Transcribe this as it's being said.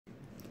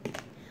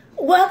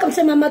Welcome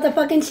to my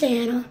motherfucking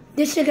channel.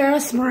 This your girl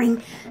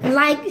Spring.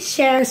 Like,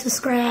 share,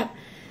 subscribe,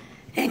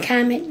 and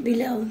comment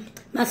below.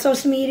 My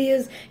social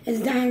medias is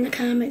down in the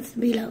comments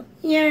below.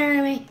 You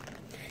hear me?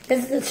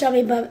 This is the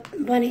Chubby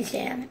Bunny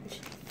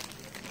Challenge.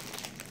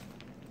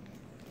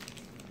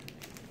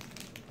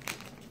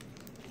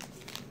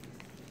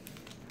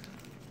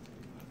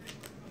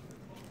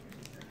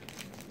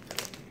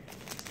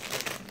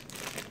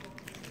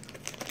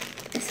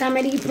 It's how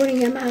many you put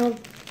in your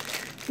mouth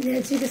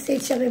that you can say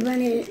Chubby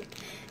Bunny.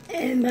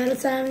 And by the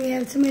time you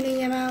have too many in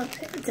your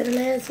mouth, to the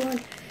last one,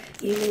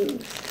 you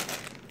lose.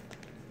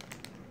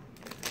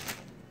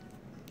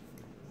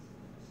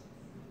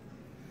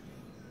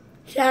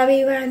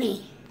 Chubby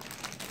Bunny.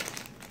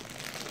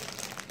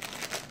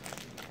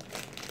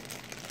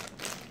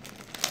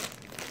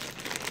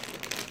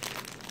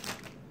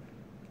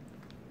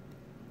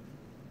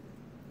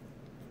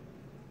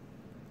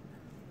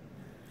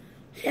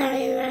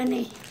 Chubby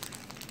Bunny.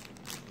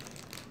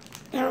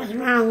 That was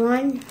round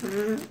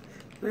one.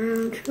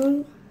 Round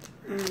two,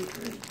 round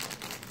three.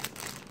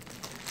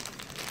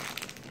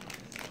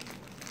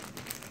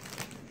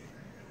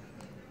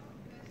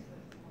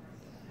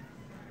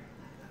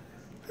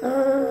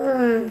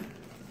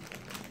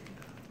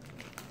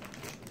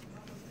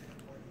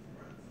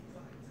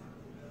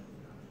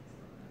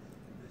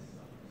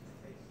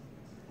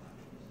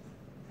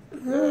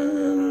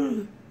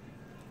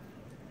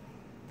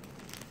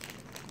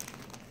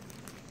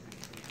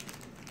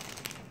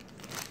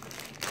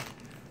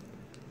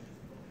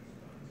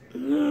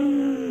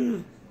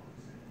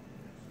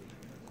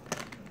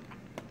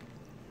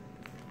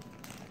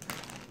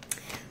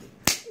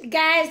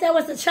 Guys, that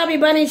was the Chubby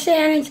Bunny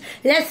Challenge.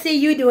 Let's see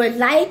you do it.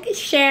 Like,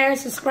 share,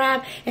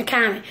 subscribe, and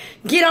comment.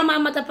 Get on my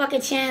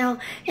motherfucking channel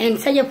and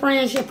tell your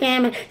friends, your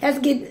family. Let's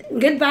get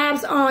good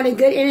vibes on and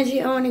good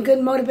energy on and good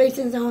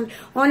motivations on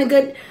the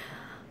good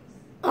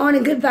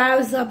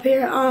vibes up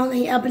here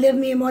only. Uplift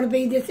me and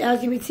motivate this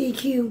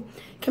LGBTQ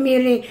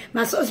community.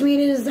 My social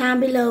media is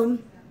down below.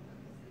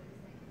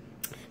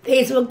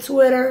 Facebook,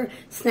 Twitter,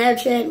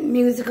 Snapchat,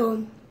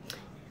 Musical,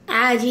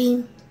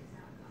 IG.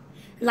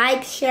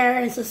 Like, share,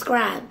 and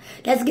subscribe.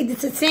 Let's get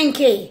this to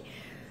 10K.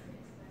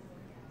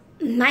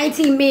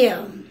 19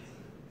 mil.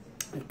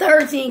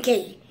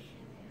 13K.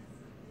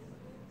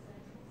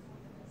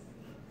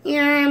 You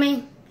know what I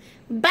mean?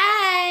 Bye.